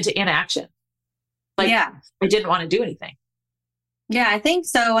 put me into inaction. Like I didn't want to do anything. Yeah, I think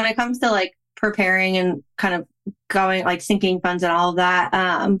so. When it comes to like preparing and kind of going like sinking funds and all of that,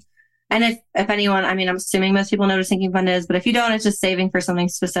 and if anyone, I mean, I'm assuming most people know what a sinking fund is, but if you don't, it's just saving for something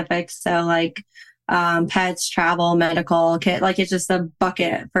specific. So like pets, travel, medical, kit, like it's just a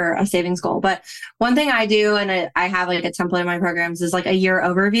bucket for a savings goal. But one thing I do, and I have like a template in my programs, is like a year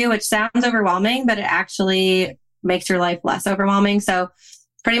overview, which sounds overwhelming, but it actually makes your life less overwhelming. So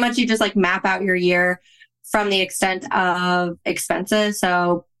pretty much you just like map out your year from the extent of expenses.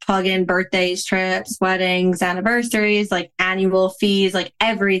 So plug in birthdays, trips, weddings, anniversaries, like annual fees, like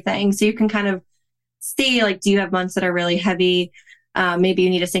everything. So you can kind of see, like, do you have months that are really heavy? Maybe you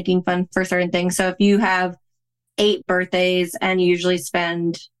need a sinking fund for certain things. So if you have 8 birthdays and you usually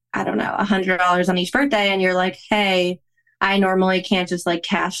spend, I don't know, $100 on each birthday, and you're like, hey, I normally can't just like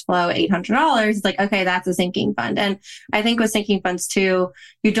cash flow $800. It's like, okay, that's a sinking fund. And I think with sinking funds too,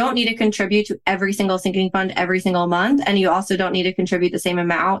 you don't need to contribute to every single sinking fund every single month. And you also don't need to contribute the same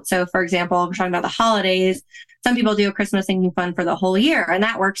amount. So for example, we're talking about the holidays. Some people do a Christmas sinking fund for the whole year and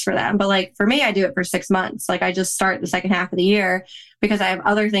that works for them. But like for me, I do it for 6 months. Like I just start the second half of the year because I have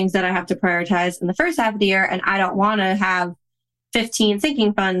other things that I have to prioritize in the first half of the year. And I don't want to have 15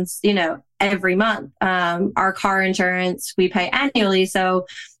 sinking funds, every month. Our car insurance, we pay annually. So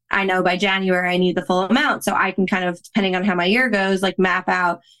I know by January, I need the full amount. So I can kind of, depending on how my year goes, like map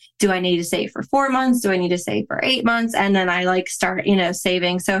out, do I need to save for 4 months? Do I need to save for 8 months? And then I like start,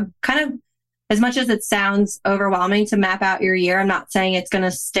 saving. So kind of as much as it sounds overwhelming to map out your year, I'm not saying it's going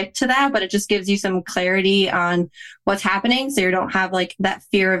to stick to that, but it just gives you some clarity on what's happening. So you don't have like that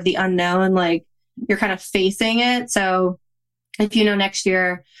fear of the unknown, like you're kind of facing it. So if next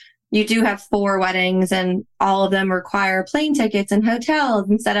year you do have 4 weddings and all of them require plane tickets and hotels,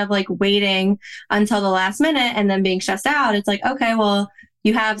 instead of like waiting until the last minute and then being stressed out, it's like, okay, well,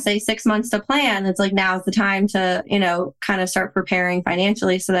 you have say 6 months to plan. It's like, now's the time to, kind of start preparing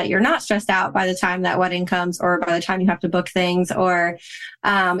financially so that you're not stressed out by the time that wedding comes or by the time you have to book things. Or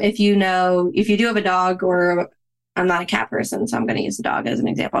if you do have a dog, or I'm not a cat person, so I'm going to use a dog as an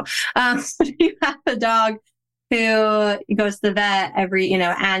example. If you have a dog who goes to the vet every,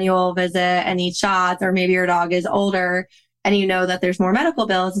 annual visit and needs shots, or maybe your dog is older and that there's more medical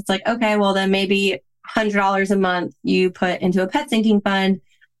bills, it's like, okay, well then maybe $100 a month you put into a pet sinking fund.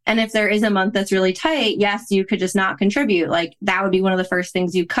 And if there is a month that's really tight, yes, you could just not contribute. Like that would be one of the first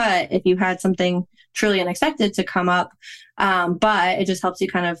things you cut if you had something truly unexpected to come up. But it just helps you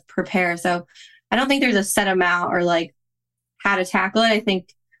kind of prepare. So I don't think there's a set amount or like how to tackle it. I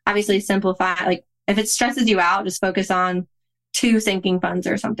think obviously simplify, like if it stresses you out, just focus on 2 sinking funds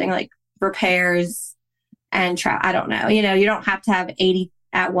or something, like repairs and I don't know, you don't have to have 80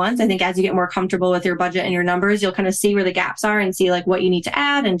 at once. I think as you get more comfortable with your budget and your numbers, you'll kind of see where the gaps are and see like what you need to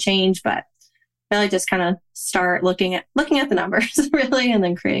add and change. But really just kind of start looking at the numbers really, and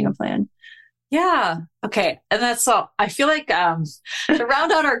then creating a plan. Yeah. Okay. And that's all. I feel like to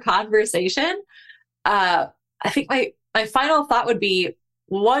round out our conversation, I think my final thought would be,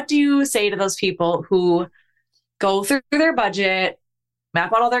 what do you say to those people who go through their budget,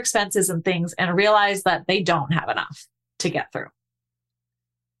 map out all their expenses and things, and realize that they don't have enough to get through?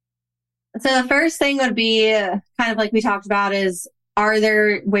 So the first thing would be kind of like we talked about is, are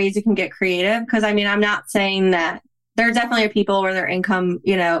there ways you can get creative? Because I mean, I'm not saying that there definitely are people where their income,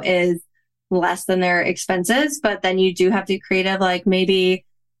 is less than their expenses, but then you do have to be creative. Like maybe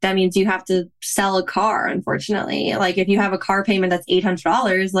that means you have to sell a car, unfortunately. Like if you have a car payment that's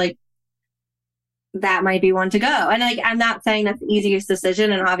 $800, like that might be one to go. And like, I'm not saying that's the easiest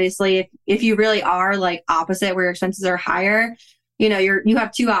decision. And obviously if you really are like opposite where your expenses are higher, you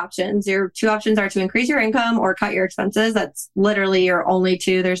have two options. Your two options are to increase your income or cut your expenses. That's literally your only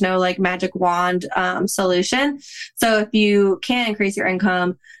two. There's no like magic wand solution. So if you can increase your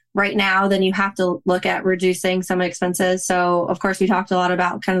income right now, then you have to look at reducing some expenses. So of course we talked a lot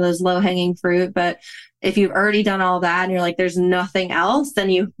about kind of those low hanging fruit, but if you've already done all that and you're like, there's nothing else, then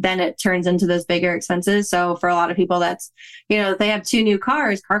it turns into those bigger expenses. So for a lot of people, that's, if they have two new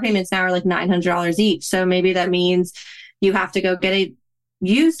cars, car payments now are like $900 each. So maybe that means you have to go get a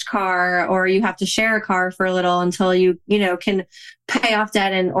used car, or you have to share a car for a little until you can pay off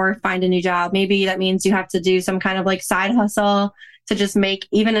debt or find a new job. Maybe that means you have to do some kind of like side hustle to just make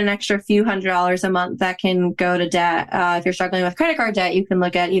even an extra few $100s a month that can go to debt. If you're struggling with credit card debt, you can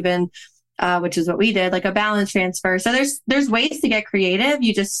look at even, which is what we did, like a balance transfer. So there's ways to get creative.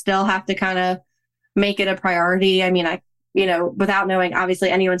 You just still have to kind of make it a priority. I mean, without knowing obviously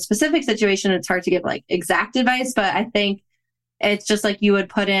anyone's specific situation, it's hard to give like exact advice, but I think it's just like you would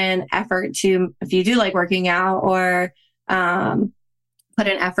put in effort to, if you do like working out, or put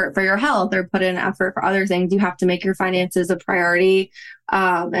in effort for your health, or put in effort for other things, you have to make your finances a priority.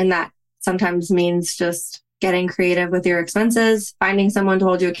 And that sometimes means just getting creative with your expenses, finding someone to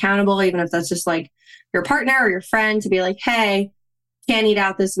hold you accountable, even if that's just like your partner or your friend, to be like, hey, can't eat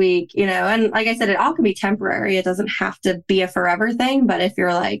out this week, and like I said, it all can be temporary. It doesn't have to be a forever thing. But if you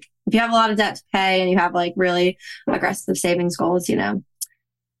have a lot of debt to pay and you have like really aggressive savings goals, you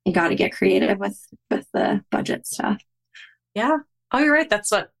got to get creative with the budget stuff. Yeah. Oh, you're right.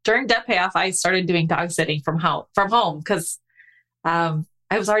 That's what, during debt payoff, I started doing dog sitting from home because I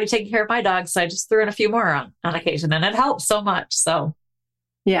was already taking care of my dogs. So I just threw in a few more on occasion, and it helped so much. So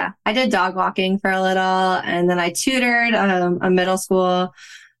yeah, I did dog walking for a little, and then I tutored a middle school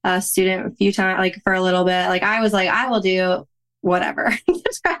student a few times, like for a little bit. Like I was like, I will do whatever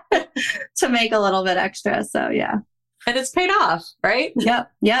to make a little bit extra. So yeah. And it's paid off, right?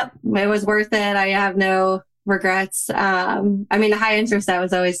 Yep. It was worth it. I have no regrets. I mean, the high interest, that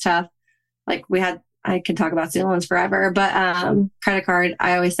was always tough. Like I could talk about student loans forever, but credit card,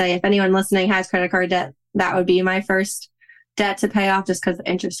 I always say if anyone listening has credit card debt, that would be my first debt to pay off, just because the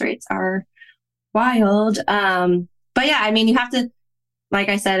interest rates are wild. But yeah, I mean, you have to, like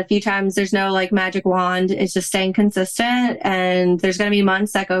I said a few times, there's no like magic wand. It's just staying consistent, and there's going to be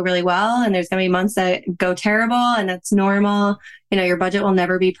months that go really well, and there's going to be months that go terrible, and that's normal. Your budget will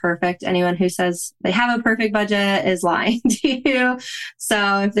never be perfect. Anyone who says they have a perfect budget is lying to you.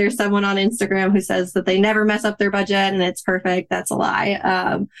 So if there's someone on Instagram who says that they never mess up their budget and it's perfect, that's a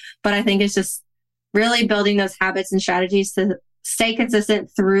lie. But I think it's just really building those habits and strategies to stay consistent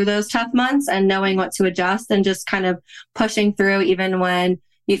through those tough months, and knowing what to adjust, and just kind of pushing through even when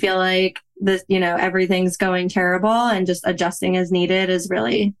you feel like this, everything's going terrible, and just adjusting as needed is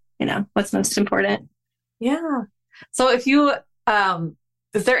really, what's most important. Yeah. So if you,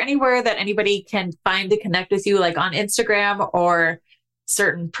 is there anywhere that anybody can find to connect with you, like on Instagram, or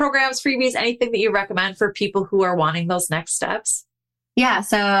certain programs, freebies, anything that you recommend for people who are wanting those next steps? Yeah.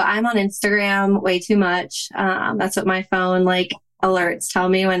 So I'm on Instagram way too much. That's what my phone alerts tell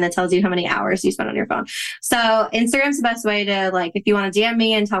me, when it tells you how many hours you spend on your phone. So Instagram's the best way to, if you want to DM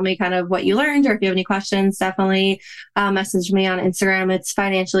me and tell me kind of what you learned, or if you have any questions, definitely message me on Instagram. It's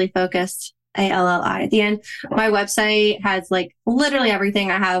financially focused, ALLI at the end. My website has literally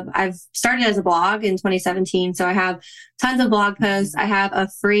everything I have. I've started as a blog in 2017. So I have tons of blog posts. I have a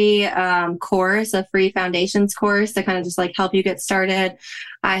free course, a free foundations course to kind of just help you get started.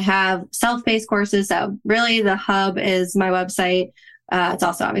 I have self-paced courses. So really the hub is my website. It's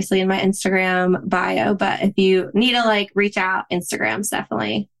also obviously in my Instagram bio, but if you need to reach out, Instagram's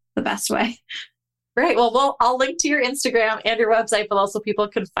definitely the best way. Great. Well, I'll link to your Instagram and your website, but also people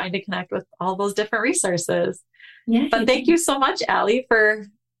can find and connect with all those different resources. Yeah. But thank you so much, Allie, for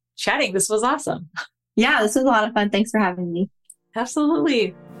chatting. This was awesome. Yeah, this was a lot of fun. Thanks for having me.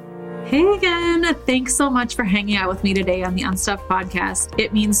 Absolutely. Hey again. Thanks so much for hanging out with me today on the Unstuffed podcast.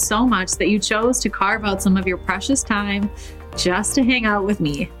 It means so much that you chose to carve out some of your precious time just to hang out with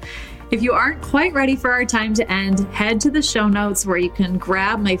me. If you aren't quite ready for our time to end, head to the show notes where you can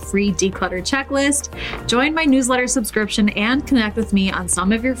grab my free declutter checklist, join my newsletter subscription, and connect with me on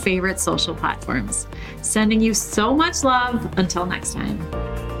some of your favorite social platforms. Sending you so much love. Until next time.